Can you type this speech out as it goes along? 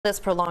This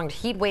prolonged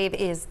heat wave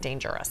is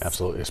dangerous.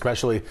 Absolutely,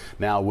 especially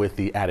now with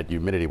the added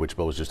humidity, which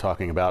Bo was just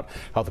talking about.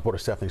 Health reporter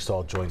Stephanie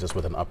Stahl joins us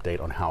with an update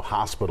on how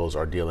hospitals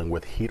are dealing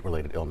with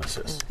heat-related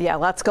illnesses. Yeah,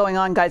 lots going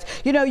on, guys.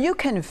 You know, you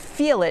can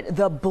feel it,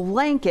 the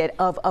blanket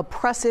of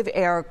oppressive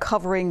air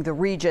covering the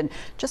region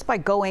just by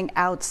going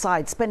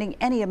outside, spending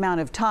any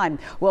amount of time.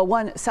 Well,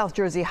 one South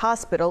Jersey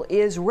hospital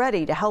is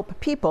ready to help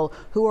people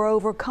who are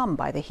overcome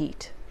by the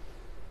heat.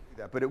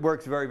 But it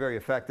works very, very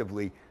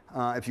effectively.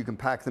 If you can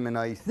pack them in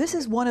ice. This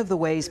is one of the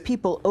ways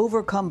people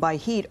overcome by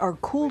heat are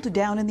cooled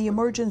down in the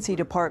emergency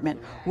department,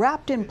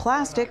 wrapped in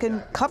plastic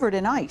and covered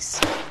in ice.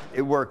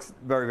 It works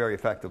very, very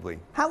effectively.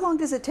 How long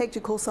does it take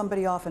to cool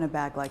somebody off in a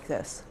bag like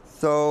this?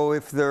 So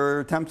if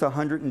their temp's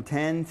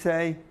 110,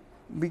 say,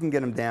 we can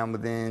get them down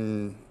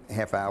within a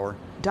half hour.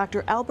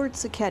 Dr. Albert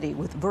Sacchetti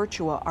with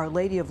Virtua Our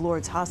Lady of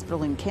Lourdes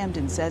Hospital in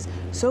Camden says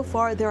so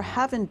far there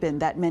haven't been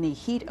that many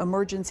heat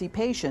emergency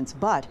patients,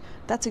 but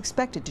that's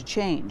expected to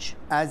change.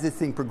 As this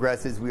thing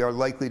progresses, we are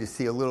likely to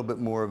see a little bit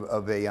more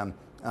of an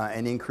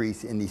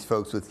increase in these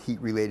folks with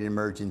heat-related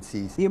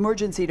emergencies. The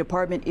emergency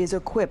department is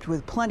equipped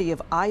with plenty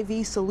of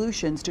IV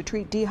solutions to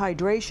treat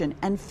dehydration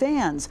and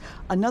fans.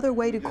 Another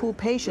way to cool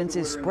patients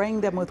is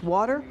spraying them with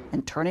water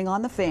and turning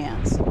on the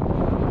fans.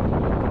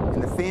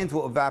 And the fans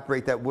will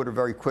evaporate that water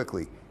very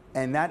quickly.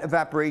 And that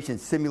evaporation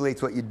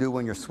simulates what you do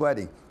when you're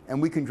sweating.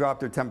 And we can drop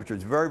their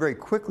temperatures very, very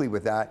quickly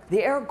with that.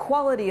 The air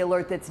quality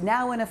alert that's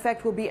now in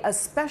effect will be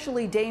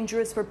especially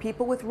dangerous for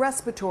people with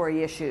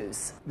respiratory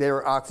issues.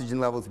 Their oxygen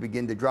levels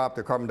begin to drop,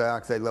 their carbon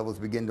dioxide levels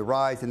begin to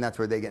rise, and that's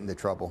where they get into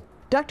trouble.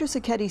 Dr.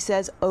 Sacchetti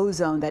says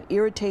ozone that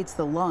irritates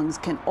the lungs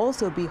can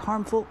also be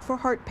harmful for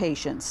heart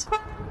patients.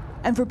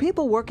 And for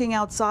people working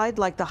outside,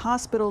 like the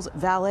hospital's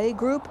valet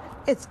group,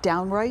 it's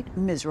downright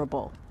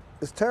miserable.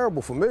 It's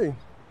terrible for me.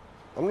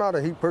 I'm not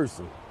a heat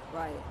person.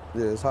 Right.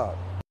 Yeah, it's hot.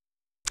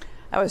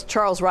 That was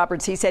Charles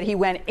Roberts. He said he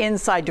went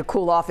inside to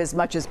cool off as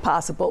much as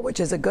possible, which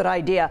is a good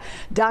idea.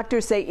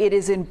 Doctors say it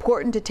is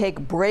important to take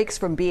breaks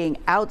from being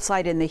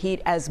outside in the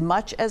heat as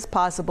much as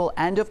possible.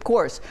 And of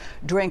course,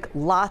 drink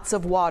lots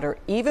of water,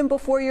 even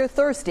before you're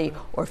thirsty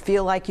or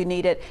feel like you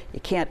need it.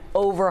 You can't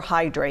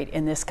overhydrate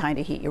in this kind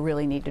of heat. You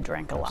really need to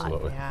drink a lot.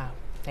 Absolutely. Yeah.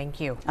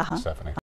 Thank you. Stephanie.